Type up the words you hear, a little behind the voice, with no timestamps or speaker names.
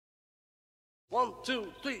One, two,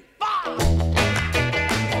 three, four!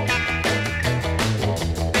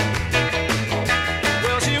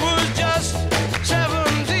 Well, she was just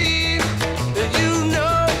 17, if you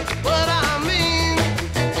know what I mean.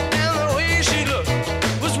 And the way she looked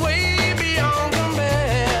was way beyond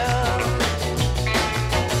compare.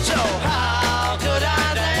 So how could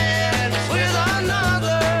I dance with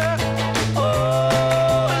another?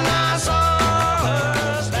 Oh, and I saw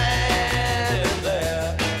her standing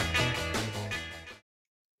there.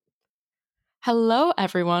 Hello,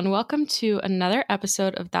 everyone. Welcome to another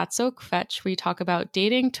episode of That's So Fetch, where we talk about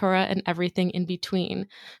dating, Torah, and everything in between.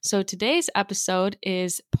 So today's episode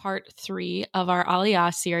is part 3 of our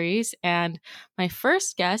Aliyah series, and my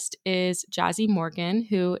first guest is Jazzy Morgan,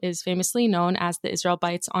 who is famously known as the Israel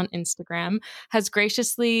Bites on Instagram, has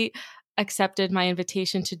graciously accepted my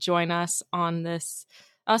invitation to join us on this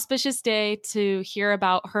auspicious day to hear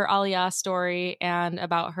about her Aliyah story and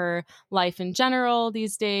about her life in general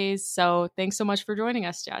these days. So thanks so much for joining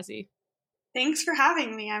us, Jazzy. Thanks for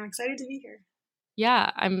having me. I'm excited to be here.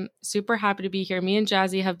 Yeah, I'm super happy to be here. Me and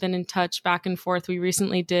Jazzy have been in touch back and forth. We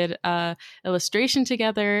recently did a illustration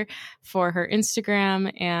together for her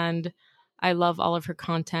Instagram, and I love all of her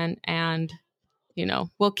content. And you know,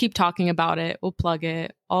 we'll keep talking about it. We'll plug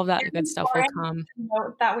it. All of that good stuff will come.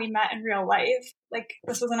 Note that we met in real life. Like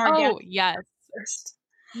this was an Oh, organic yes. first.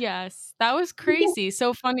 Yes, that was crazy.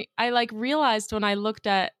 So funny. I realized when I looked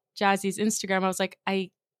at Jazzy's Instagram, I was like, I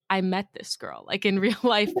met this girl like in real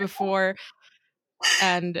life before.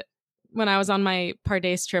 And when I was on my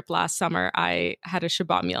Pardes trip last summer, I had a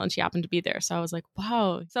Shabbat meal and she happened to be there. So I was like,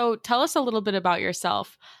 wow. So tell us a little bit about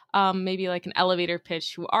yourself. Maybe like an elevator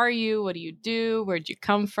pitch. Who are you? What do you do? Where'd you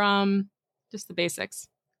come from? Just the basics.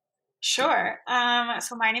 Sure.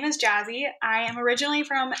 So my name is Jazzy. I am originally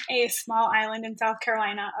from a small island in South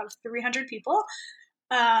Carolina of 300 people,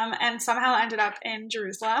 and somehow ended up in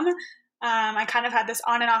Jerusalem. I kind of had this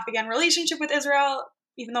on and off again relationship with Israel,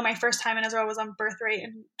 even though my first time in Israel was on Birthright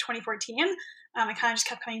in 2014. I kind of just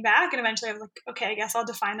kept coming back, and eventually I was like, okay, I guess I'll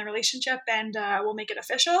define the relationship and we'll make it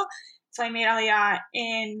official. So I made Aliyah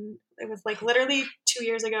it was like literally 2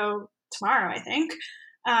 years ago tomorrow, I think.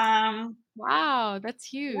 Wow, that's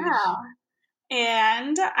huge. Yeah.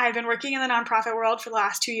 And I've been working in the nonprofit world for the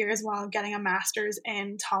last 2 years while getting a master's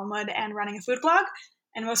in Talmud and running a food blog.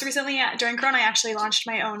 And most recently, during Corona, I actually launched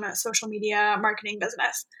my own social media marketing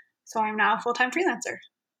business. So I'm now a full-time freelancer.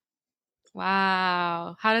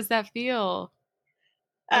 Wow. How does that feel?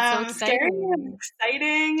 That's so exciting. Scary and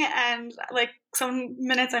exciting. And like some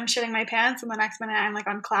minutes I'm shitting my pants and the next minute I'm like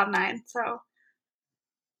on cloud 9. So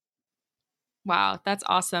Wow, that's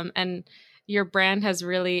awesome. And your brand has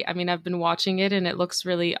really, I mean, I've been watching it and it looks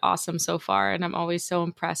really awesome so far. And I'm always so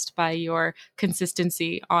impressed by your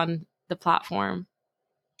consistency on the platform.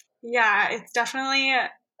 yeah, it's definitely,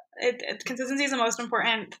 consistency is the most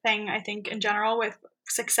important thing, I think, in general with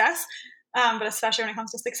success, but especially when it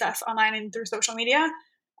comes to success online and through social media.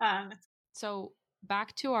 So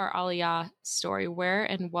back to our Aliyah story, where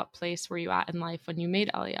and what place were you at in life when you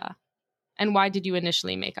made Aliyah? And why did you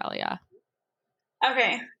initially make Aliyah?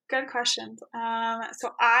 Okay, good questions.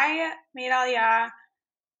 So I made Aliyah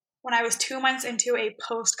when I was 2 months into a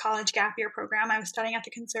post-college gap year program. I was studying at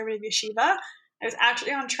the conservative yeshiva. I was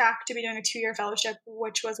actually on track to be doing a 2-year fellowship,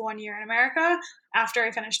 which was 1 year in America after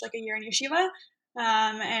I finished like a year in yeshiva.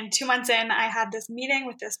 And 2 months in, I had this meeting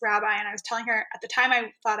with this rabbi, and I was telling her at the time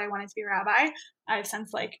I thought I wanted to be a rabbi. I've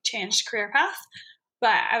since like changed career path,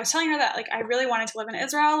 but I was telling her that like I really wanted to live in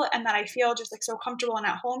Israel and that I feel just like so comfortable and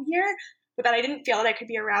at home here, but that I didn't feel that I could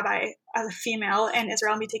be a rabbi as a female in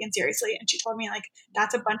Israel and be taken seriously. And she told me like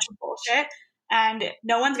that's a bunch of bullshit. And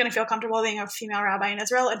no one's going to feel comfortable being a female rabbi in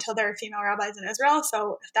Israel until there are female rabbis in Israel.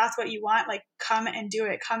 So if that's what you want, like come and do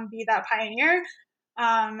it. Come be that pioneer,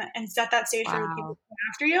 and set that stage for the people who come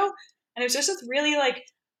after you. And it was just this really like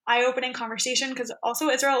eye-opening conversation because also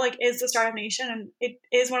Israel like is the startup nation, and it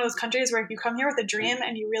is one of those countries where if you come here with a dream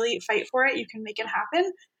and you really fight for it, you can make it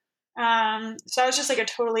happen. So it was just like a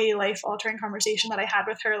totally life-altering conversation that I had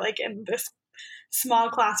with her, like in this small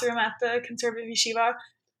classroom at the conservative yeshiva.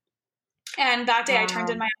 And that day I turned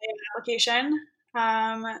in my application.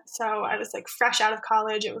 So I was like fresh out of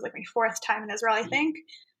college. It was like my 4th time in Israel, I think.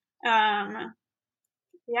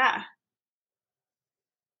 Yeah.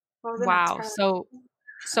 Wow.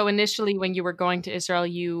 So initially when you were going to Israel,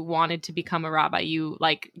 you wanted to become a rabbi. You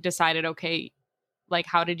like decided, okay, like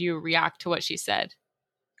how did you react to what she said?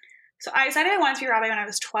 So I decided I wanted to be a rabbi when I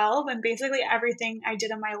was 12, and basically everything I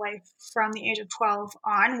did in my life from the age of 12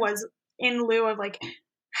 on was in lieu of like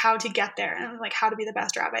how to get there and like how to be the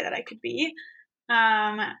best rabbi that I could be.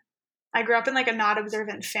 I grew up in like a not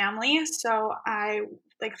observant family. So I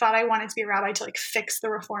like thought I wanted to be a rabbi to like fix the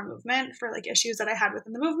reform movement for like issues that I had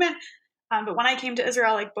within the movement. But when I came to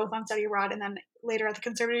Israel, like both on study abroad and then later at the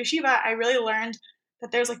conservative yeshiva, I really learned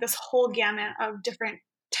that there's like this whole gamut of different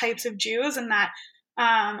types of Jews, and that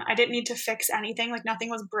I didn't need to fix anything. Like nothing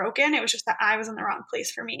was broken. It was just that I was in the wrong place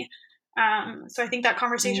for me. So I think that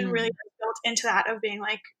conversation really built into that of being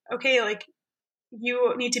like, okay, like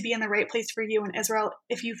you need to be in the right place for you in Israel.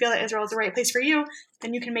 If you feel that Israel is the right place for you,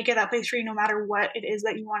 then you can make it that place for you no matter what it is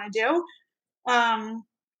that you want to do.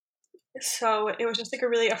 So it was just like a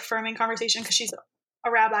really affirming conversation because she's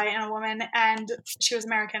a rabbi and a woman and she was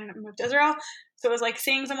American and moved to Israel. So it was like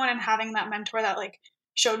seeing someone and having that mentor that like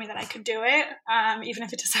showed me that I could do it, even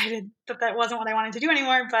if it decided that that wasn't what I wanted to do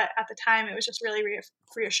anymore. But at the time, it was just really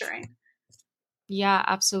reassuring. Yeah,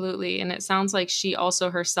 absolutely. And it sounds like she also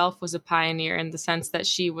herself was a pioneer in the sense that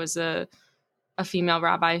she was a female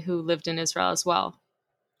rabbi who lived in Israel as well.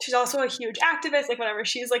 She's also a huge activist, like whatever.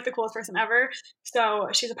 She's like the coolest person ever. So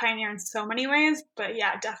she's a pioneer in so many ways. But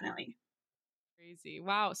yeah, definitely. Crazy.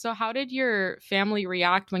 Wow. So how did your family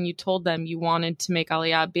react when you told them you wanted to make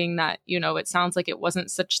Aliyah, being that, you know, it sounds like it wasn't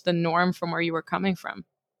such the norm from where you were coming from?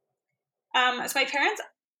 So my parents,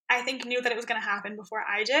 I think, knew that it was going to happen before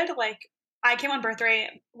I did. Like I came on birthright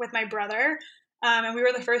with my brother, and we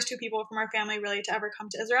were the first two people from our family really to ever come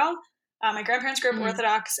to Israel. My grandparents grew up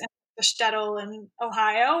Orthodox in the shtetl in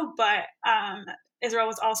Ohio, but Israel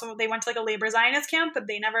was also, they went to like a labor Zionist camp, but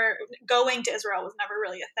going to Israel was never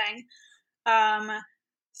really a thing.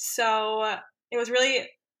 So it was really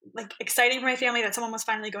like exciting for my family that someone was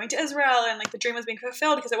finally going to Israel and like the dream was being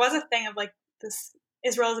fulfilled, because it was a thing of like this,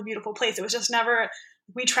 Israel is a beautiful place. It was just never,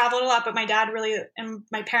 we traveled a lot, but my dad really, and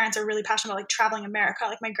my parents are really passionate about like traveling America.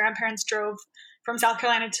 Like my grandparents drove from South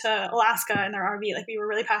Carolina to Alaska in their RV. Like we were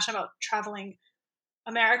really passionate about traveling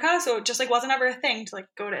America. So it just like wasn't ever a thing to like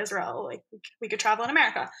go to Israel. Like we could travel in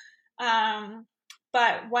America.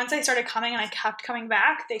 But once I started coming and I kept coming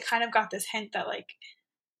back, they kind of got this hint that like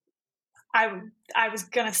I was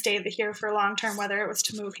going to stay here for long term, whether it was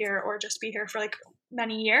to move here or just be here for like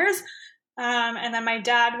many years. And then my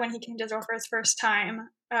dad, when he came to Israel for his first time,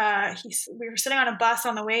 we were sitting on a bus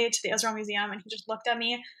on the way to the Israel Museum, and he just looked at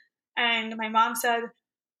me, and my mom said,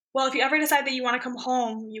 well, if you ever decide that you want to come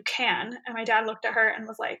home, you can. And my dad looked at her and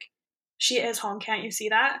was like, she is home. Can't you see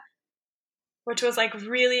that? Which was like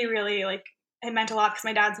really, really like, it meant a lot because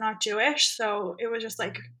my dad's not Jewish. So it was just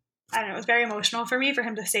like, I don't know, it was very emotional for me for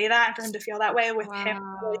him to say that and for him to feel that way with him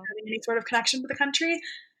really having any sort of connection with the country.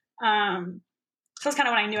 So that's kind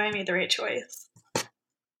of when I knew I made the right choice.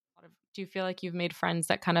 Do you feel like you've made friends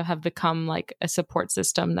that kind of have become like a support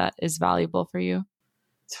system that is valuable for you?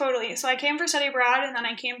 Totally. So I came for study abroad, and then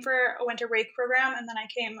I came for a winter break program, and then I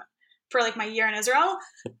came for like my year in Israel.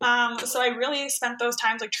 So I really spent those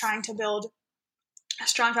times like trying to build a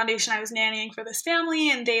strong foundation. I was nannying for this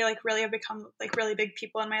family, and they like really have become like really big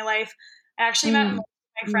people in my life. I actually met most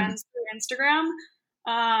of my friends through Instagram.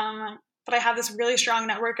 But I have this really strong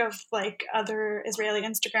network of like other Israeli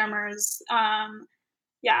Instagrammers.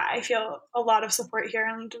 Yeah, I feel a lot of support here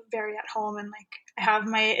and very at home. And like I have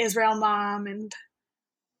my Israel mom, and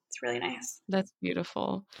it's really nice. That's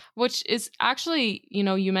beautiful. Which is actually, you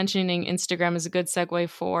know, you mentioning Instagram is a good segue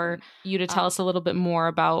for you to tell us a little bit more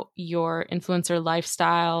about your influencer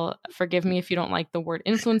lifestyle. Forgive me if you don't like the word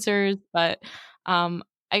influencers, but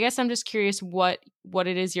I guess I'm just curious what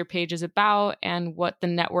it is your page is about and what the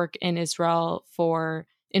network in Israel for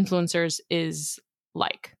influencers is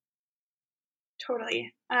like.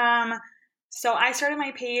 Totally. So I started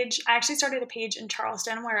my page. I actually started a page in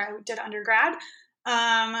Charleston where I did undergrad.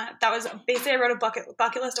 That was basically, I wrote a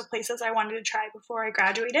bucket list of places I wanted to try before I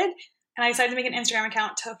graduated. And I decided to make an Instagram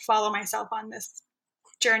account to follow myself on this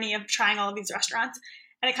journey of trying all of these restaurants.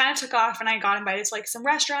 And it kind of took off, and I got invited to like some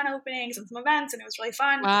restaurant openings and some events, and it was really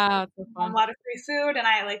fun. Wow, so fun. A lot of free food, and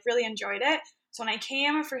I like really enjoyed it. So when I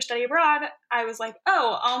came for study abroad, I was like,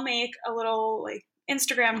 oh, I'll make a little like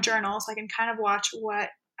Instagram journal so I can kind of watch what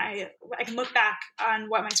I can look back on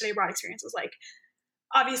what my study abroad experience was like.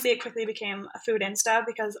 Obviously, it quickly became a food Insta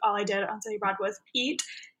because all I did on study abroad was eat.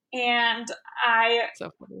 And I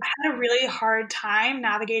had a really hard time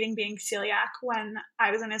navigating being celiac when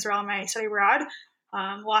I was in Israel in my study abroad.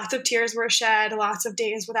 Lots of tears were shed, lots of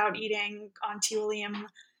days without eating on Tiulim.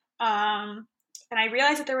 And I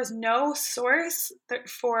realized that there was no source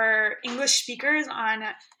for English speakers on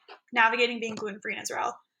navigating being gluten-free in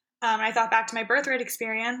Israel. I thought back to my birthright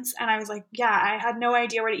experience, and I was like, yeah, I had no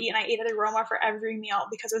idea where to eat, and I ate at Aroma for every meal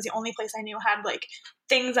because it was the only place I knew had like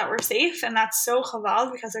things that were safe, and that's so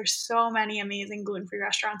chaval because there's so many amazing gluten-free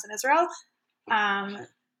restaurants in Israel.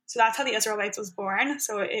 So that's how the Israelites was born.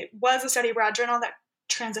 So it was a study abroad journal that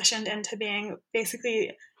transitioned into being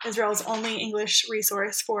basically Israel's only English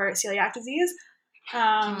resource for celiac disease.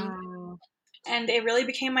 Wow. And it really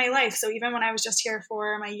became my life. So even when I was just here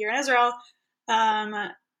for my year in Israel,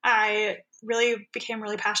 I really became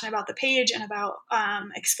really passionate about the page and about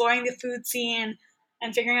exploring the food scene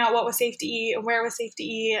and figuring out what was safe to eat and where it was safe to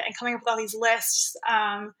eat and coming up with all these lists.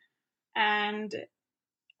 And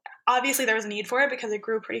obviously there was a need for it because it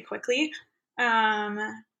grew pretty quickly.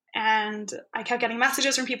 And I kept getting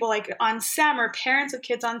messages from people like on SEM or parents of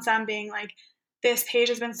kids on SEM being like, this page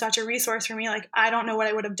has been such a resource for me. Like, I don't know what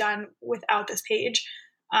I would have done without this page.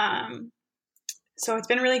 So it's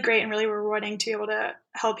been really great and really rewarding to be able to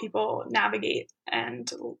help people navigate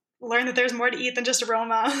and learn that there's more to eat than just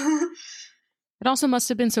aroma. It also must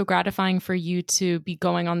have been so gratifying for you to be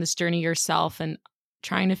going on this journey yourself and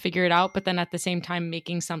trying to figure it out, but then at the same time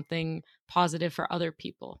making something positive for other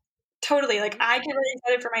people. Totally. Like, I get really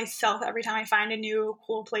excited for myself every time I find a new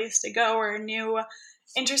cool place to go or a new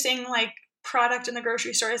interesting like product in the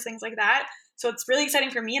grocery stores, things like that. So it's really exciting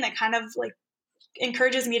for me, and it kind of like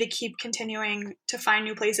encourages me to keep continuing to find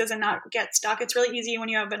new places and not get stuck. It's really easy when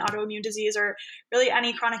you have an autoimmune disease or really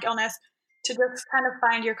any chronic illness to just kind of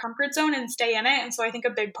find your comfort zone and stay in it. And so I think a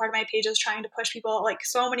big part of my page is trying to push people, like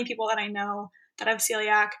so many people that I know that have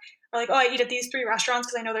celiac are like, oh, I eat at these 3 restaurants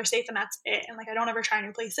because I know they're safe and that's it. And like, I don't ever try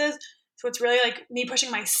new places. So it's really like me pushing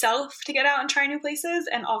myself to get out and try new places,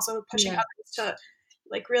 and also pushing others to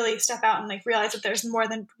like really step out and like realize that there's more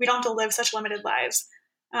than, we don't have to live such limited lives.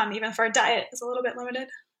 Even if our diet is a little bit limited.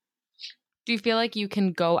 Do you feel like you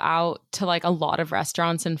can go out to like a lot of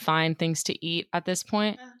restaurants and find things to eat at this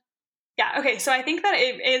point? Yeah. Okay. So I think that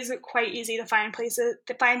it is quite easy to find things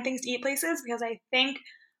to eat places, because I think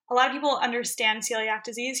a lot of people understand celiac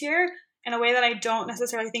disease here in a way that I don't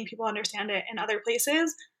necessarily think people understand it in other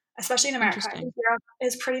places, especially in America. I think Europe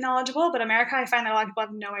is pretty knowledgeable, but America, I find that a lot of people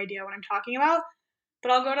have no idea what I'm talking about.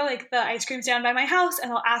 But I'll go to like the ice cream stand by my house and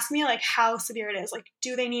they'll ask me like how severe it is. Like,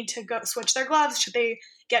 do they need to go switch their gloves? Should they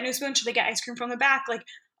get new spoons? Should they get ice cream from the back? Like,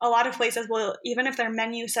 a lot of places will, even if their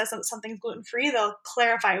menu says that something's gluten-free, they'll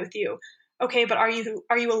clarify with you, okay, but are you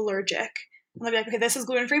allergic? And they'll be like, okay, this is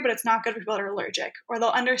gluten-free, but it's not good for people that are allergic. Or they'll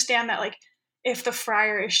understand that like if the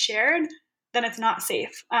fryer is shared, then it's not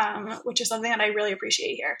safe, which is something that I really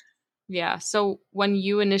appreciate here. Yeah. So when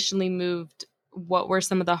you initially moved, what were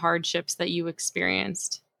some of the hardships that you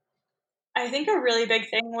experienced? I think a really big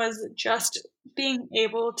thing was just being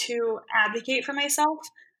able to advocate for myself.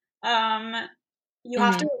 You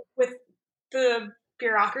have to, with the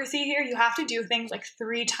bureaucracy here, you have to do things like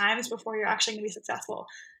 3 times before you're actually going to be successful.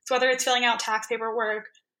 So whether it's filling out tax paperwork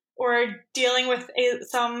or dealing with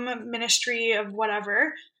some ministry of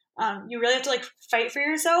whatever, you really have to like fight for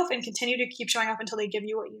yourself and continue to keep showing up until they give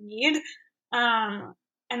you what you need.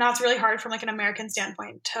 And that's really hard from like an American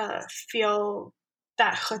standpoint to feel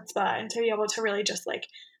that chutzpah and to be able to really just like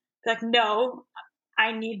be like, no,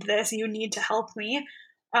 I need this. You need to help me.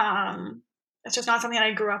 It's just not something that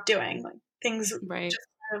I grew up doing. Like, things just kind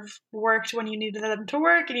of worked when you needed them to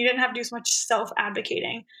work, and you didn't have to do so much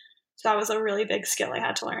self-advocating. So that was a really big skill I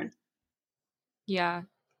had to learn. Yeah,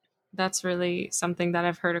 that's really something that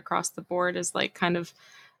I've heard across the board, is like kind of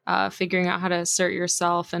figuring out how to assert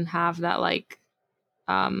yourself and have that like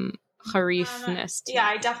harifness. Yeah,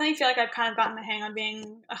 I definitely feel like I've kind of gotten the hang on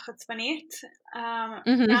being a chutzpanit. Now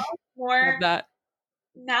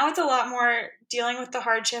it's a lot more dealing with the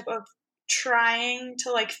hardship of trying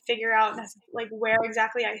to like figure out like where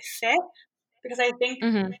exactly I fit, because I think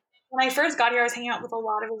when I first got here, I was hanging out with a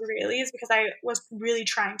lot of Israelis because I was really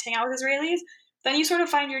trying to hang out with Israelis. Then you sort of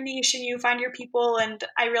find your niche and you find your people, and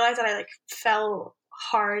I realized that I like fell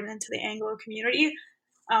hard into the Anglo community,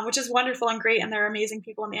 which is wonderful and great, and there are amazing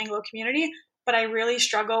people in the Anglo community, but I really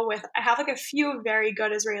struggle with, I have like a few very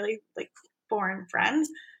good Israeli like born friends,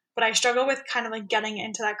 but I struggle with kind of like getting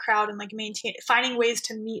into that crowd and like finding ways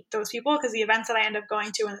to meet those people, because the events that I end up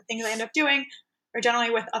going to and the things I end up doing are generally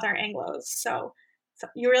with other Anglos. So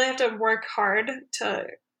you really have to work hard to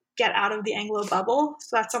get out of the Anglo bubble.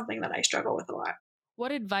 So that's something that I struggle with a lot.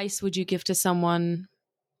 What advice would you give to someone,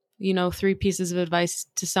 3 pieces of advice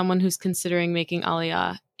to someone who's considering making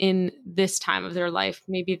Aliyah in this time of their life?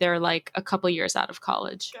 Maybe they're like a couple years out of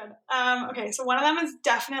college. Good. Okay. So one of them is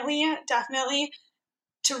definitely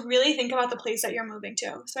to really think about the place that you're moving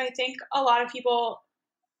to. So I think a lot of people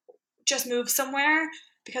just move somewhere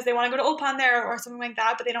because they want to go to Ulpan there or something like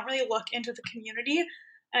that, but they don't really look into the community.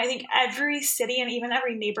 And I think every city and even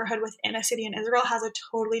every neighborhood within a city in Israel has a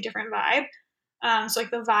totally different vibe. So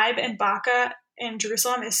like the vibe in Baca in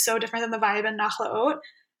Jerusalem is so different than the vibe in Nachlaot.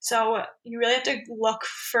 So you really have to look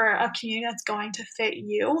for a community that's going to fit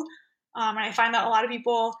you. And I find that a lot of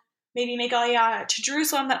people maybe make Aliyah to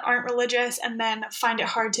Jerusalem that aren't religious and then find it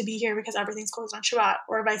hard to be here because everything's closed on Shabbat,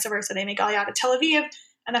 or vice versa. They make Aliyah to Tel Aviv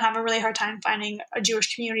and then have a really hard time finding a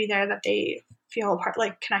Jewish community there that they feel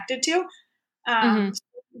connected to. Mhm.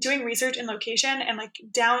 Doing research in location and like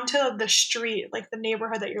down to the street, like the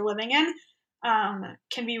neighborhood that you're living in,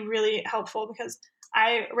 can be really helpful, because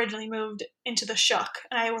I originally moved into the Shuk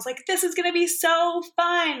and I was like, this is going to be so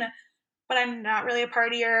fun, but I'm not really a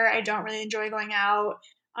partier. I don't really enjoy going out.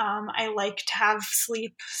 I like to have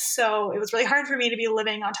sleep. So it was really hard for me to be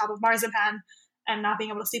living on top of Marzipan and not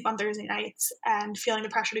being able to sleep on Thursday nights and feeling the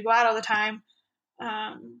pressure to go out all the time.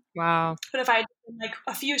 Wow. But if I had been like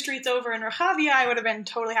a few streets over in Rehavia, I would have been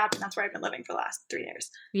totally happy. And that's where I've been living for the last 3 years.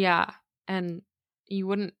 Yeah. And you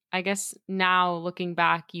wouldn't, I guess now looking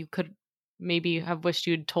back, you could maybe have wished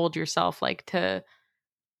you'd told yourself like to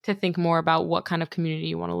think more about what kind of community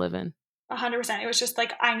you want to live in. 100%. It was just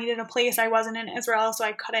like I needed a place. I wasn't in Israel, so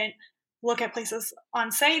I couldn't look at places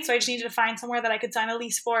on site. So I just needed to find somewhere that I could sign a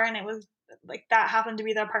lease for. And it was like that happened to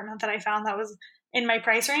be the apartment that I found that was in my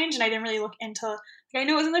price range. And I didn't really look into, like, I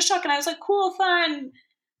knew it was in the Shuk and I was like, cool, fun.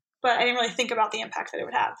 But I didn't really think about the impact that it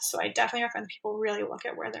would have. So I definitely recommend people really look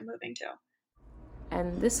at where they're moving to.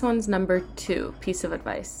 And this one's number 2, piece of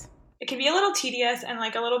advice. It can be a little tedious and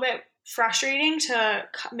like a little bit frustrating to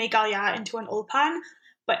make Aliyah into an ulpan.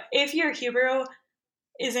 But if your Hebrew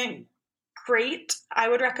isn't great, I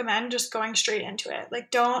would recommend just going straight into it.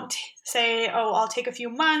 Like, don't say, oh, I'll take a few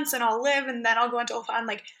months and I'll live and then I'll go into ulpan.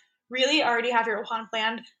 Like, really already have your ulpan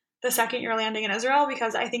planned the second you're landing in Israel,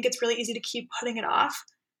 because I think it's really easy to keep putting it off.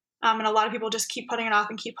 And a lot of people just keep putting it off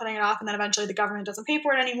and keep putting it off. And then eventually the government doesn't pay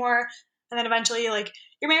for it anymore. And then eventually, like,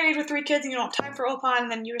 you're married with 3 kids and you don't have time for ulpan,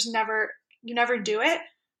 and then you just never do it.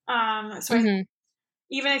 So I think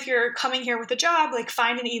even if you're coming here with a job, like,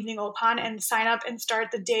 find an evening ulpan and sign up and start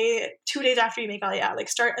the day 2 days after you make Aliyah. Like,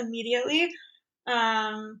 start immediately.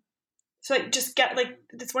 So like, just get, like,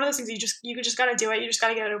 it's one of those things you just got to do it. You just got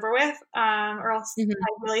to get it over with, or else I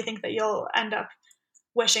really think that you'll end up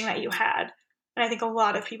wishing that you had. And I think a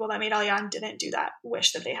lot of people that made Aliyah and didn't do that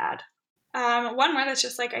wish that they had. One more that's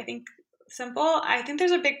just, like, I think simple. I think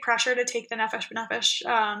there's a big pressure to take the Nefesh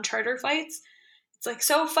B'Nefesh charter flights. It's like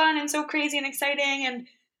so fun and so crazy and exciting. And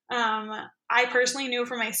I personally knew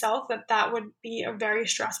for myself that would be a very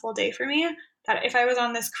stressful day for me. That if I was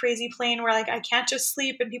on this crazy plane where, like, I can't just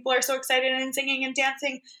sleep and people are so excited and singing and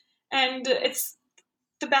dancing and it's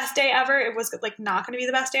the best day ever, it was, like, not going to be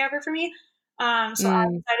the best day ever for me. So I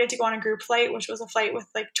decided to go on a group flight, which was a flight with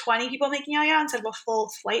like 20 people making Aliyah instead of a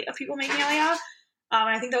full flight of people making Aliyah. And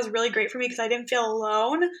I think that was really great for me because I didn't feel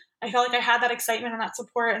alone. I felt like I had that excitement and that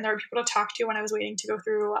support, and there were people to talk to when I was waiting to go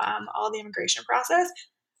through all the immigration process.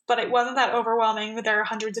 But it wasn't that overwhelming that there are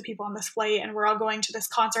hundreds of people on this flight and we're all going to this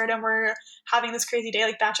concert and we're having this crazy day.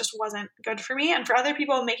 Like, that just wasn't good for me. And for other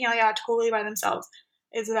people, making Aliyah totally by themselves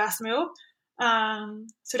is the best move.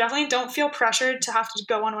 So definitely don't feel pressured to have to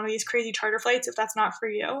go on one of these crazy charter flights if that's not for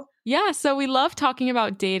you. Yeah, so we love talking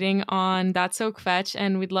about dating on That's So Kvetch,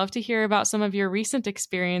 and we'd love to hear about some of your recent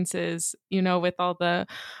experiences, with all the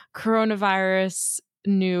coronavirus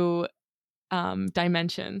new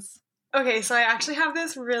dimensions. Okay, so I actually have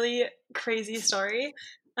this really crazy story.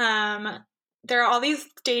 There are all these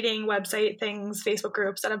dating website things, Facebook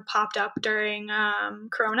groups that have popped up during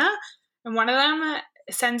Corona, and one of them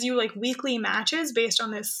sends you like weekly matches based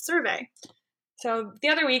on this survey. So the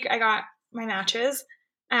other week I got my matches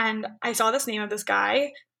and I saw this name of this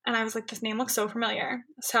guy and I was like, this name looks so familiar.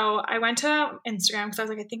 So I went to Instagram because I was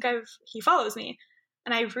like, I think he follows me.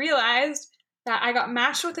 And I realized that I got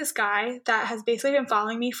matched with this guy that has basically been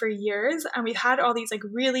following me for years. And we've had all these like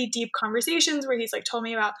really deep conversations where he's like told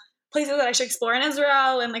me about places that I should explore in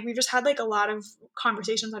Israel. And like, we've just had like a lot of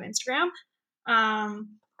conversations on Instagram.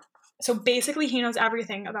 So basically he knows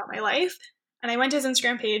everything about my life. And I went to his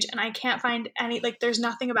Instagram page and I can't find any, like, there's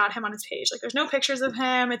nothing about him on his page. Like, there's no pictures of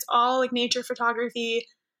him. It's all like nature photography.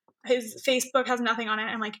 His Facebook has nothing on it.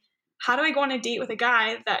 I'm like, how do I go on a date with a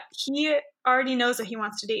guy that he already knows that he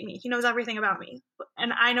wants to date me? He knows everything about me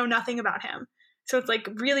and I know nothing about him. So it's like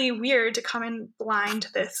really weird to come in blind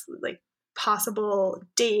to this like possible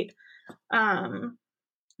date.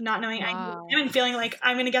 Not knowing I knew him and feeling like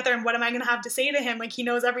I'm going to get there and what am I going to have to say to him? Like, he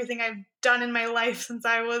knows everything I've done in my life since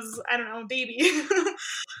I was, I don't know, a baby.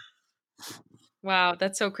 Wow,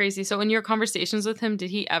 that's so crazy. So in your conversations with him, did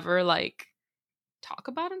he ever like talk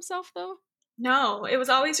about himself though? No, it was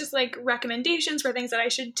always just like recommendations for things that I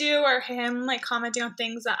should do, or him like commenting on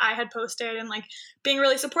things that I had posted and like being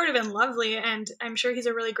really supportive and lovely. And I'm sure he's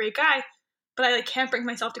a really great guy. but I like can't bring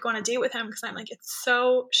myself to go on a date with him because I'm like, it's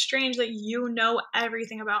so strange that you know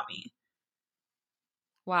everything about me.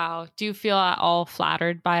 Wow. Do you feel at all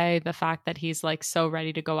flattered by the fact that he's like so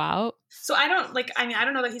ready to go out? So I don't like, I mean, I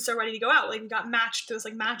don't know that he's so ready to go out. Like we got matched through this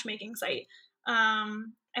like matchmaking site.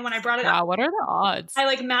 And when I brought it up, Wow, what are the odds?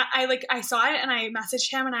 I saw it and I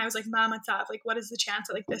messaged him and I was like, Mom, what's up? Like, what is the chance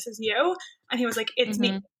that like this is you? And he was like, it's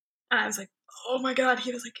me. Mhm. And I was like, oh my God.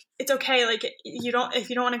 He was like, it's okay. Like if you don't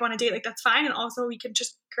want to go on a date, like that's fine. And also we could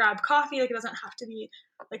just grab coffee. Like it doesn't have to be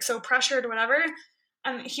like so pressured or whatever.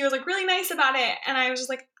 And he was like really nice about it. And I was just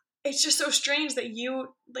like, it's just so strange that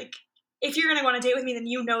you like, if you're going to go on a date with me, then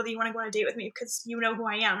you know that you want to go on a date with me because you know who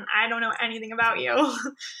I am. And I don't know anything about you.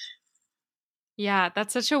 Yeah,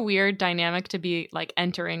 that's such a weird dynamic to be like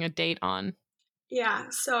entering a date on. Yeah.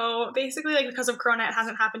 So basically, like because of Corona, it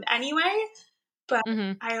hasn't happened anyway. But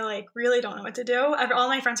Mhm. I like really don't know what to do. All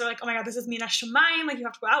my friends are like, "Oh my God, this is Mina Shumaim. Like you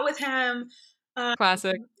have to go out with him."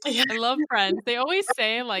 Classic. Yeah. I love Friends. They always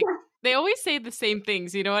say the same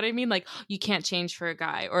things, you know what I mean? Like you can't change for a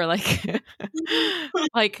guy or like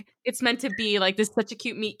like it's meant to be like this such a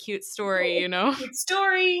cute meet cute story, you know? Good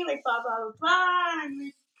story, like blah blah blah blah.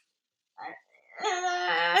 And,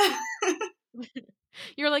 like,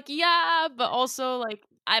 You're like, "Yeah, but also like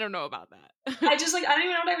I don't know about that." I just like I don't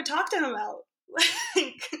even know what I would talk to him about.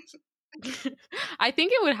 Like, I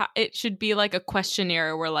think it should be like a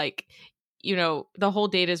questionnaire where like, you know, the whole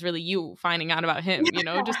date is really you finding out about him, you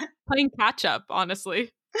know, just playing catch up,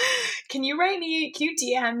 honestly. can you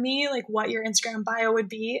DM me like what your Instagram bio would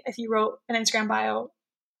be if you wrote an Instagram bio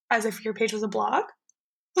as if your page was a blog?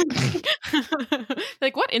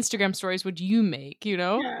 Like what Instagram stories would you make, you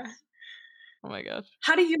know? Yeah. Oh my gosh.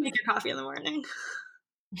 How do you make your coffee in the morning?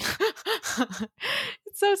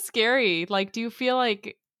 It's so scary. Like, do you feel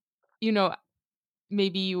like, you know,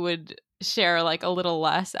 maybe you would share like a little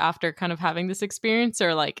less after kind of having this experience,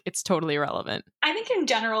 or like it's totally irrelevant? I think in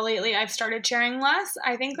general lately I've started sharing less.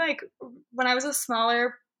 I think like when I was a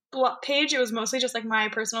smaller page, it was mostly just like my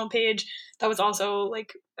personal page that was also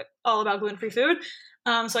like all about gluten-free food.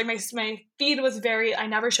 So like my feed was I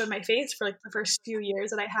never showed my face for like the first few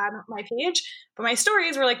years that I had my page, but my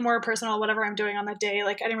stories were like more personal, whatever I'm doing on that day.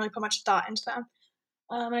 Like I didn't really put much thought into them.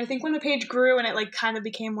 And I think when the page grew and it like kind of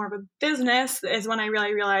became more of a business is when I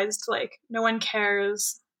really realized like no one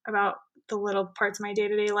cares about the little parts of my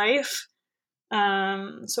day-to-day life. So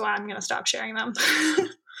I'm going to stop sharing them.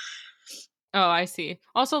 Oh, I see.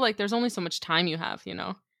 Also, like, there's only so much time you have, you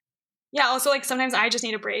know? Yeah, also like sometimes I just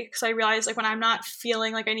need a break. So I realize like when I'm not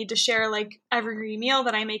feeling like I need to share like every meal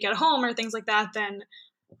that I make at home or things like that, then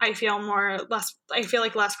I feel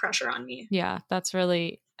like less pressure on me. Yeah, that's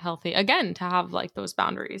really healthy. Again, to have like those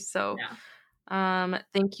boundaries. So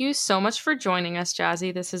thank you so much for joining us,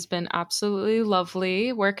 Jazzy. This has been absolutely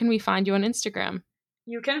lovely. Where can we find you on Instagram?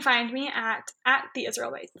 You can find me at the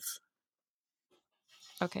Israelites.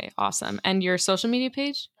 Okay, awesome. And your social media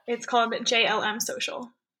page? It's called JLM Social.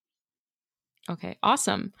 Okay,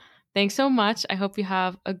 awesome. Thanks so much. I hope you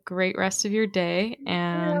have a great rest of your day,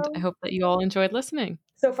 and I hope that you all enjoyed listening.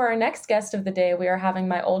 So for our next guest of the day, we are having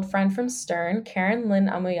my old friend from Stern, Karen Lynn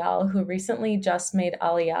Amuyal, who recently just made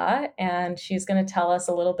Aliyah, and she's going to tell us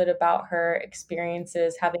a little bit about her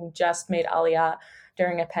experiences having just made Aliyah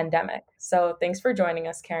during a pandemic. So thanks for joining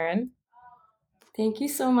us, Karen. Thank you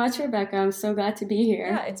so much, Rebecca. I'm so glad to be here.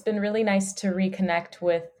 Yeah, it's been really nice to reconnect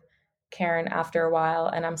with Karen after a while,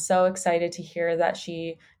 and I'm so excited to hear that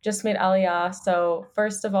she just made Aliyah. So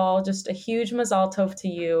first of all, just a huge mazal tov to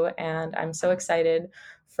you, and I'm so excited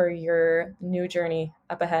for your new journey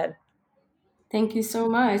up ahead. Thank you so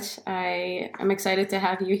much. I'm excited to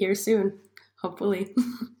have you here soon, hopefully.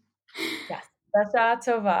 Yes, Basha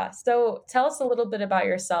Tova. So tell us a little bit about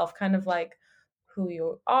yourself, kind of like who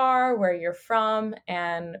you are, where you're from,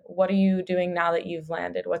 and what are you doing now that you've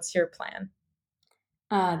landed? What's your plan?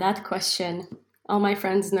 That question. All my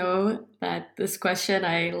friends know that this question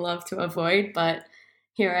I love to avoid, but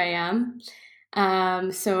here I am.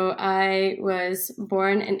 So I was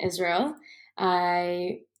born in Israel.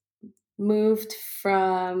 I moved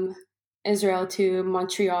from Israel to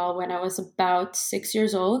Montreal when I was about 6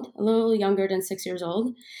 years old, a little younger than 6 years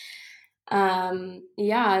old.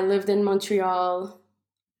 I lived in Montreal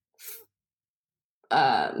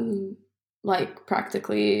like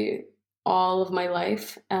practically all of my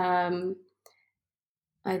life. I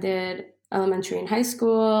did elementary and high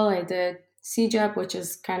school. I did CEGEP, which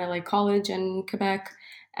is kind of like college in Quebec.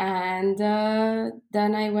 And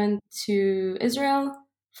then I went to Israel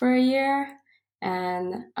for a year,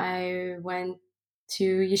 and I went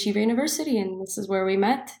to Yeshiva University, and this is where we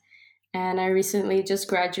met. and I recently just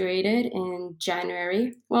graduated in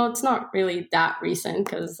January. Well, it's not really that recent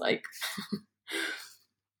because like,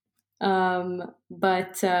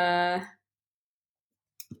 but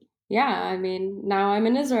yeah, I mean, now I'm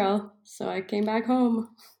in Israel, so I came back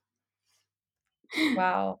home.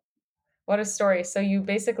 Wow. What a story. So you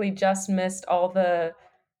basically just missed all the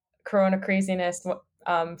Corona craziness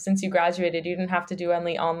since you graduated. You didn't have to do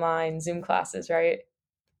any online Zoom classes, right?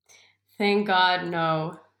 Thank God,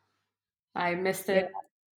 no. I missed Yeah. it.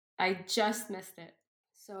 I just missed it.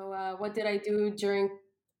 So, what did I do during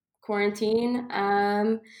quarantine?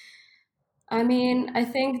 I mean, I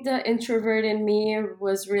think the introvert in me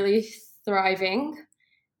was really thriving,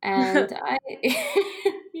 and I,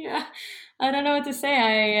 yeah, I don't know what to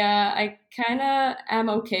say. I kind of am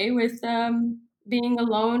okay with being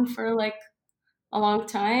alone for like a long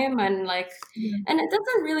time, and like, Mhm. and it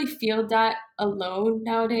doesn't really feel that alone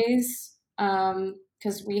nowadays,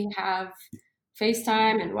 because we have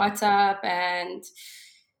FaceTime and WhatsApp and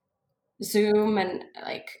Zoom and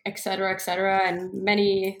like et cetera, and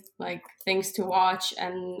many like things to watch.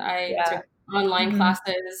 And I Yeah. took online Mhm.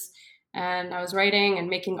 classes, and I was writing and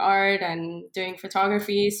making art and doing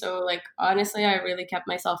photography. So like honestly, I really kept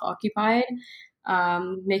myself occupied,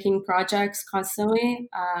 making projects constantly.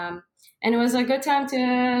 And it was a good time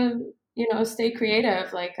to stay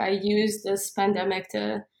creative. Like I used this pandemic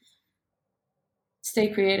to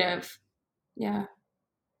stay creative. Yeah.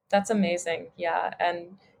 That's amazing. Yeah.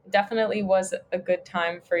 And definitely was a good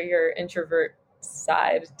time for your introvert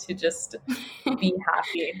side to just be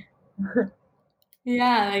happy.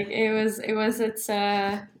 Yeah, like it was its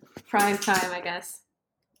prime time, I guess.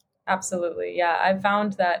 Absolutely. Yeah. I've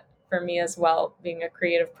found that for me as well, being a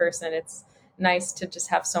creative person, it's nice to just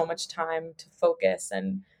have so much time to focus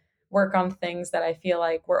and work on things that I feel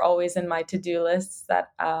like were always in my to do lists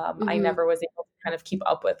that I Hmm. never was able to kind of keep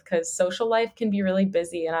up with because social life can be really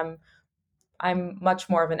busy and I'm much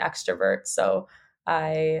more of an extrovert. So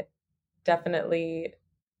I definitely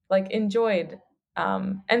like enjoyed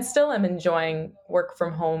and still am enjoying work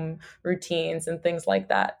from home routines and things like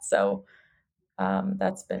that. So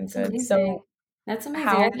that's been That's good. amazing. So That's amazing.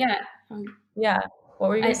 how, Yeah. yeah, what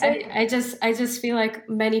were you I, going to say? I just feel like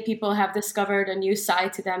many people have discovered a new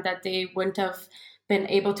side to them that they wouldn't have been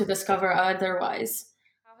able to discover otherwise.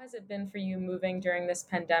 How has it been for you moving during this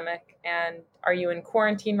pandemic? And are you in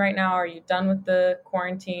quarantine right now? Are you done with the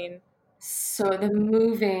quarantine? So the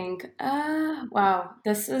moving, wow,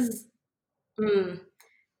 this is the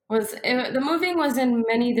moving was in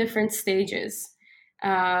many different stages,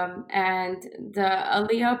 and the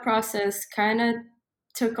Aliyah process kind of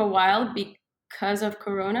took a while because of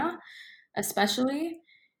Corona, especially.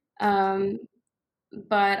 Um,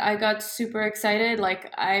 but I got super excited.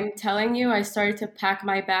 Like I'm telling you, I started to pack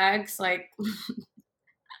my bags like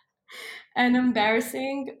an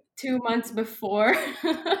embarrassing 2 months before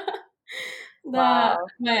the Wow.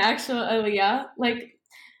 my actual Aliyah. Like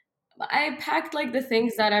I packed like the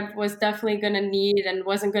things that I was definitely gonna need and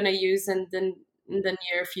wasn't gonna use in the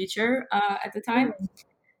near future at the time. Mhm.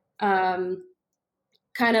 Um,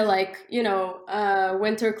 kind of like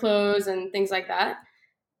winter clothes and things like that.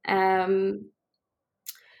 Um,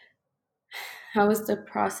 how was the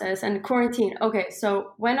process and quarantine? Okay,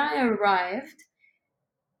 so when I arrived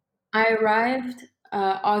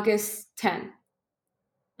August 10.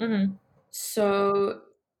 Mhm. So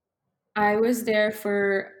I was there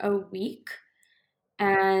for a week,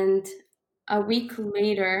 and a week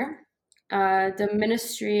later, the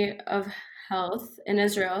Ministry of Health in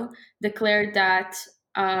Israel declared that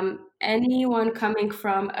anyone coming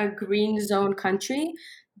from a green zone country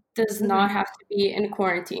does Mhm. not have to be in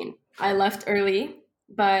quarantine. I left early,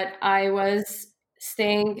 but I was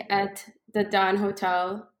staying at the Dan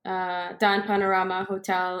Hotel, Dan Panorama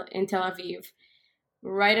Hotel in Tel Aviv,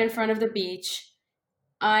 right in front of the beach.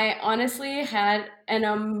 I honestly had an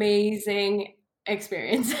amazing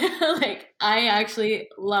experience. Like, I actually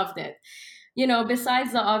loved it.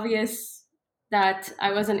 Besides the obvious that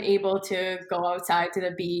I wasn't able to go outside to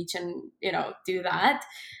the beach and, do that.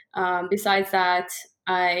 Besides that,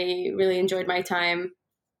 I really enjoyed my time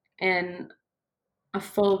in a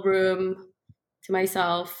full room to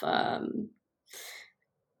myself.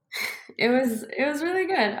 It was really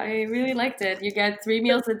good. I really liked it. You get 3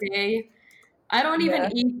 meals a day. I don't even Yeah.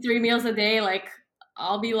 eat 3 meals a day. Like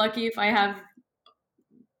I'll be lucky if I have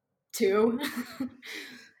two.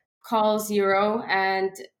 Call zero,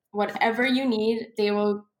 and whatever you need, they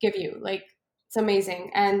will give you. Like it's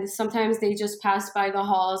amazing. And sometimes they just pass by the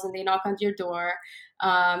halls and they knock on your door,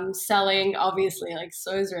 selling obviously like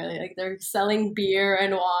so Israeli. Like they're selling beer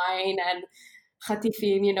and wine and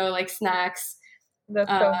khatifim, like snacks.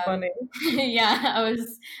 That's so funny. Yeah, I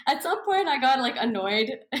was at some point I got like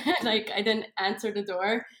annoyed, like I didn't answer the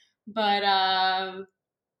door, but I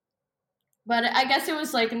guess it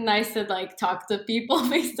was like nice to like talk to people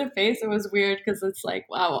face to face. It was weird because it's like,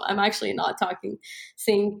 wow, I'm actually not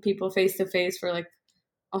seeing people face to face for like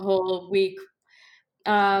a whole week.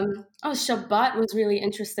 Shabbat was really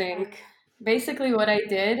interesting. Basically, what I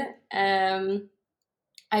did,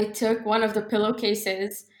 I took one of the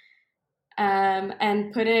pillowcases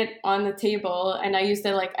and put it on the table, and I used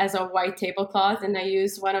it like as a white tablecloth, and I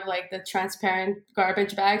used one of like the transparent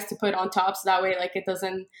garbage bags to put on top, so that way like it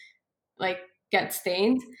doesn't like get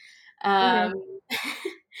stained. Mhm.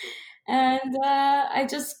 And I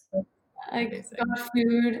Amazing. got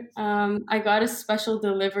food. I got a special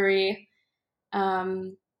delivery.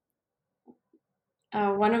 Um,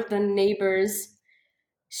 One of the neighbors,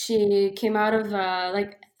 she came out of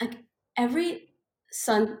like every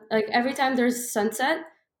time there's sunset,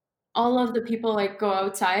 all of the people like go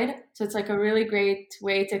outside, so it's like a really great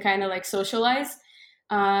way to kind of like socialize.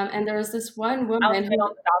 And there was this one woman Outside who,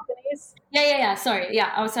 on the balconies. yeah, sorry,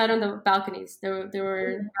 yeah, outside on the balconies. There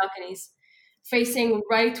were balconies facing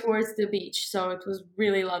right towards the beach, so it was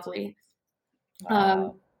really lovely.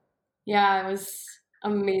 Wow. Yeah, it was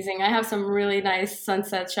amazing. I have some really nice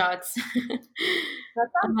sunset shots. That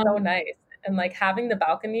sounds so Um, nice. And like having the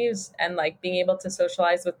balconies and like being able to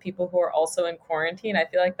socialize with people who are also in quarantine, I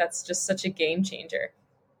feel like that's just such a game changer.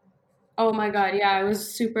 Oh my God, yeah, it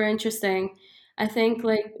was super interesting. I think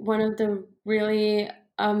like one of the really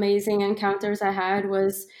amazing encounters I had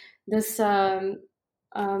was this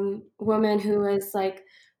woman who was like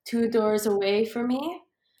two doors away from me.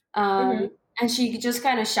 Hmm. And she just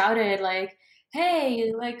kind of shouted like,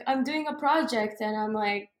 "Hey, like I'm doing a project." And I'm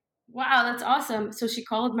like, "Wow, that's awesome." So she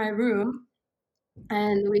called my room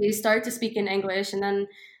and we started to speak in English, and then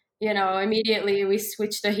immediately we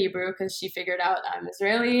switched to Hebrew because she figured out I'm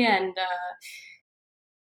Israeli, and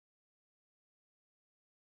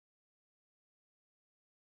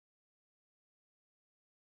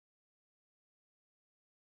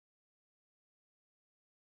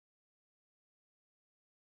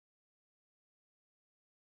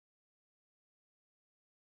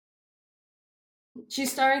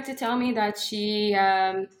she's starting to tell me that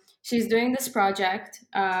she's doing this project,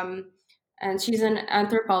 and she's an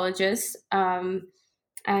anthropologist,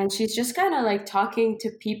 and she's just kind of like talking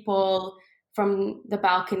to people from the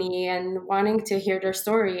balcony and wanting to hear their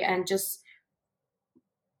story and just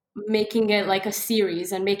making it like a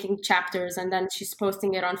series and making chapters, and then she's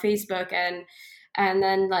posting it on Facebook, and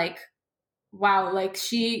then like, wow, like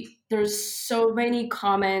there's so many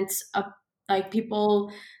comments of like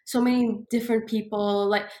people, so many different people,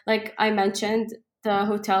 like I mentioned, the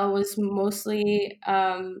hotel was mostly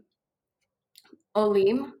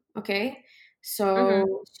Olim, okay, Hmm.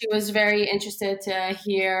 so she was very interested to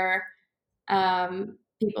hear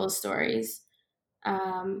people's stories.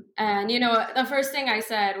 And the first thing I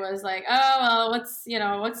said was like, oh well,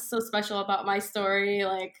 what's so special about my story,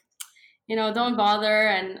 like, don't bother.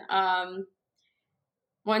 And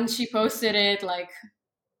when she posted it, like,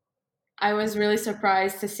 I was really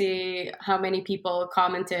surprised to see how many people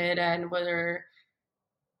commented, and whether,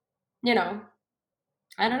 you know,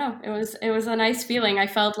 I don't know. It was a nice feeling. I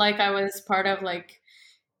felt like I was part of like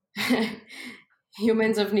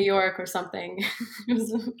Humans of New York or something.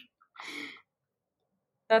 It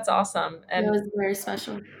That's awesome and was very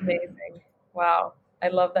special. amazing. Wow. I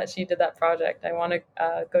love that she did that project. I want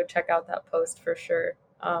to go check out that post for sure.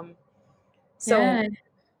 So Yeah.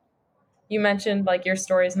 you mentioned like your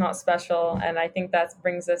story is not special, and I think that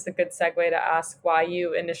brings us a good segue to ask why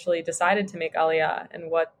you initially decided to make Aliyah and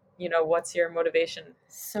what's your motivation.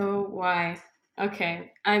 So why?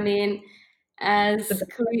 Okay. I mean, It's a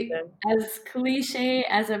big question. as cliche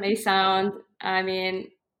as it may sound, I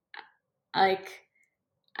mean, like,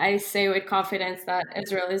 I say with confidence that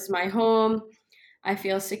Israel is my home. I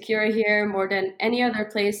feel secure here more than any other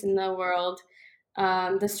place in the world.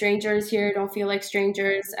 The strangers here don't feel like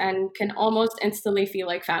strangers and can almost instantly feel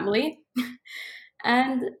like family.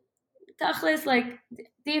 And Tachlis, like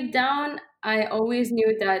deep down, I always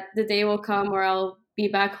knew that the day will come where I'll be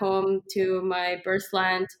back home to my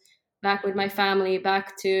birthland, back with my family,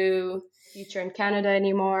 back to future in Canada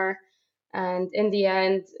anymore. And in the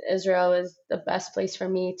end, Israel is the best place for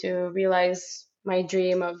me to realize my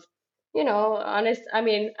dream of, honest. I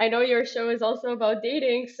mean, I know your show is also about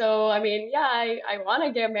dating. So, I mean, yeah, I want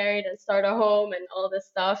to get married and start a home and all this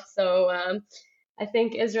stuff. So, I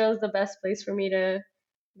think Israel is the best place for me to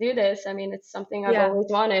do this. I mean, it's something I've Yeah. always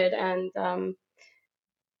wanted, and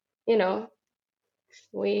you know,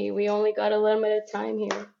 we only got a limited time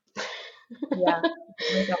here. Yeah,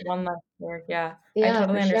 we got one last year. Yeah, I Yeah, for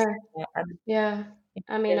totally understand sure. that. And Yeah.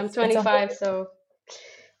 I mean, I'm it's a whole 25, so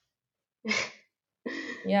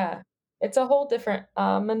yeah, it's a whole different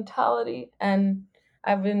mentality. And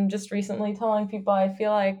I've been just recently telling people I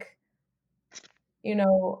feel like,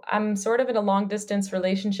 I'm sort of in a long distance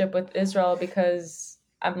relationship with Israel because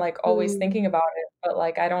I'm like always mm, thinking about it, but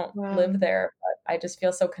like I don't wow. live there, but I just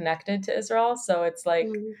feel so connected to Israel. So it's like,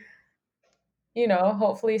 Mm.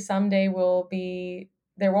 hopefully someday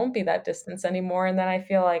there won't be that distance anymore. And then I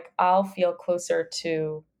feel like I'll feel closer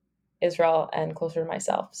to Israel and closer to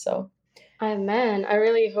myself. So, Man, I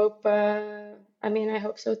really hope, I mean, I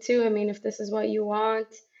hope so too. I mean, if this is what you want,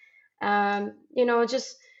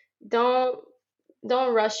 just don't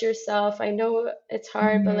don't rush yourself. I know it's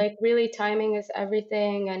hard, but mhm, like really timing is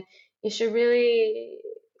everything, and you should really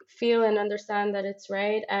feel and understand that it's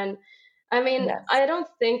right. And I mean, yes. I don't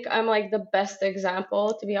think I'm like the best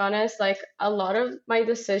example, to be honest. Like a lot of my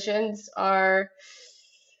decisions are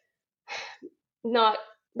not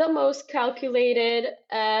the most calculated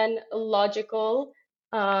and logical.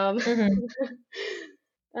 Um, Hmm.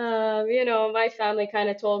 my family kind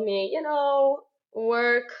of told me,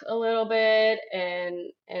 work a little bit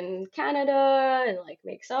in Canada and like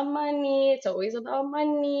make some money. It's always about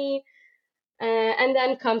money. And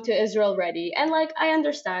then come to Israel ready. And like I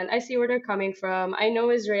understand, I see where they're coming from. I know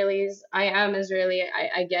Israelis. I am Israeli.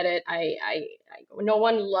 I get it. No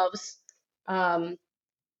one loves um,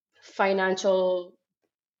 financial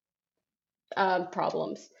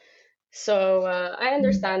problems. So I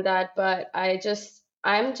understand that, but I'm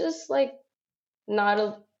just like not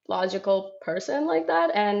a logical person like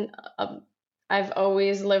that, and I've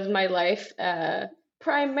always lived my life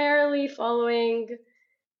primarily following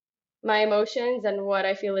my emotions and what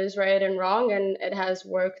I feel is right and wrong, and it has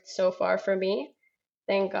worked so far for me,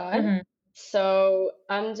 thank God. Hmm. So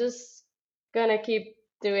I'm just gonna keep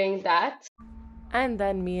doing that. And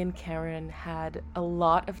then me and Karen had a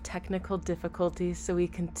lot of technical difficulties, so we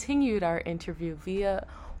continued our interview via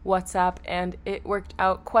WhatsApp, and it worked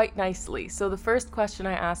out quite nicely. So the first question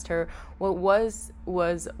I asked her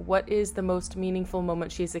what is the most meaningful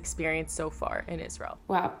moment she's experienced so far in Israel?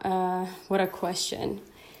 Wow, what a question.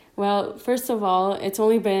 Well, first of all, it's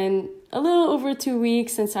only been a little over 2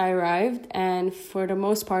 weeks since I arrived, and for the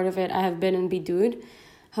most part of it, I have been in Bidud.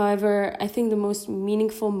 However, I think the most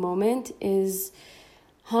meaningful moment is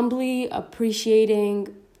humbly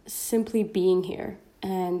appreciating simply being here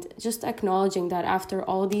and just acknowledging that after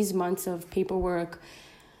all these months of paperwork,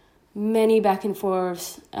 many back and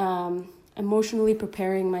forths, emotionally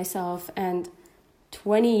preparing myself, and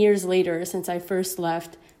 20 years later since I first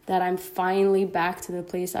left, that I'm finally back to the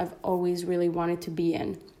place I've always really wanted to be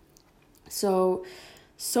in. So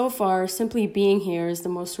far, simply being here is the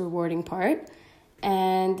most rewarding part.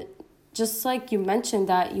 And just like you mentioned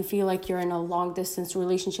that you feel like you're in a long distance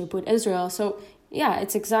relationship with Israel. So yeah,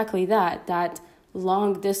 it's exactly that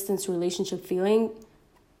long distance relationship feeling,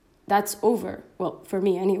 that's over. Well, for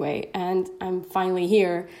me anyway. And I'm finally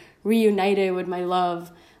here, reunited with my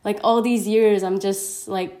love. Like all these years, I'm just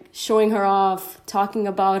like showing her off, talking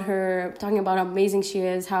about her, talking about how amazing she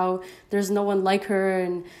is, how there's no one like her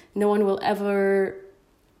and no one will ever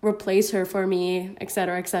replace her for me,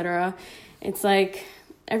 etc., etc. It's like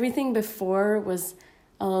everything before was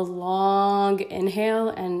a long inhale,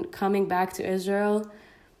 and coming back to Israel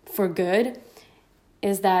for good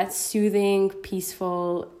is that soothing,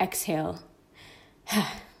 peaceful exhale.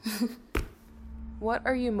 What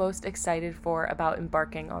are you most excited for about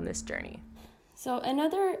embarking on this journey? So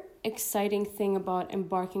another exciting thing about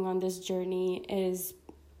embarking on this journey is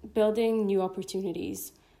building new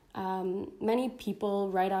opportunities. Many people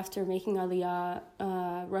right after making Aliyah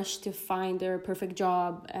rush to find their perfect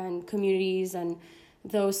job and communities, and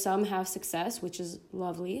though some have success, which is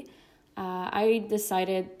lovely, I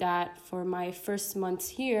decided that for my first months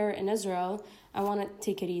here in Israel, I want to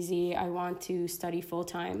take it easy. I want to study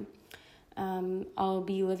full-time. I'll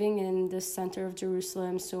be living in the center of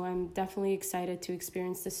Jerusalem, so I'm definitely excited to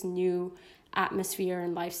experience this new atmosphere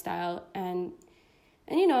and lifestyle. And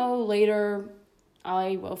later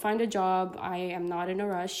I will find a job. I am not in a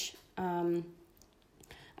rush. I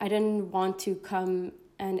didn't want to come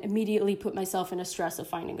and immediately put myself in a stress of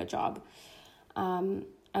finding a job.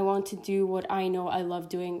 I want to do what I know I love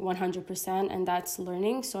doing 100%, and that's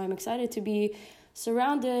learning. So I'm excited to be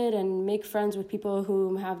surrounded and make friends with people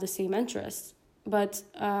who have the same interests. But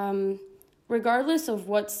regardless of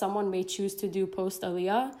what someone may choose to do post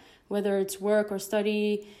Aliyah, whether it's work or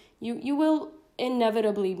study, you will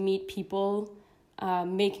inevitably meet people,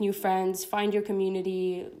 make new friends, find your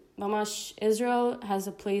community. Mamash, Israel has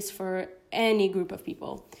a place for any group of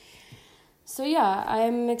people. So yeah,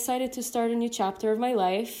 I'm excited to start a new chapter of my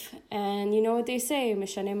life. And you know what they say,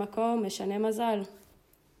 Meshane Makom, Meshane Mazal.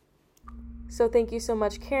 So thank you so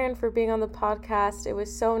much, Karen, for being on the podcast. It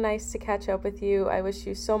was so nice to catch up with you. I wish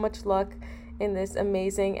you so much luck in this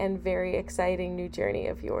amazing and very exciting new journey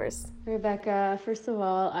of yours. Rebecca, first of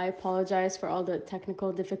all, I apologize for all the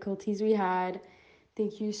technical difficulties we had.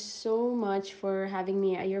 Thank you so much for having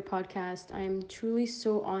me at your podcast. I'm truly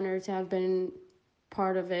so honored to have been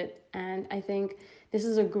part of it. And I think this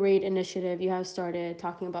is a great initiative you have started,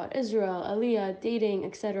 talking about Israel, Aliyah, dating,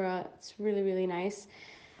 etc. It's really, really nice.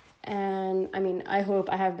 And I mean, I hope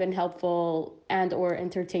I have been helpful and or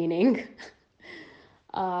entertaining.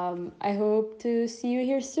 I hope to see you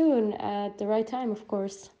here soon at the right time, of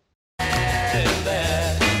course. Oh,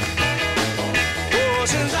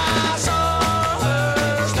 since I saw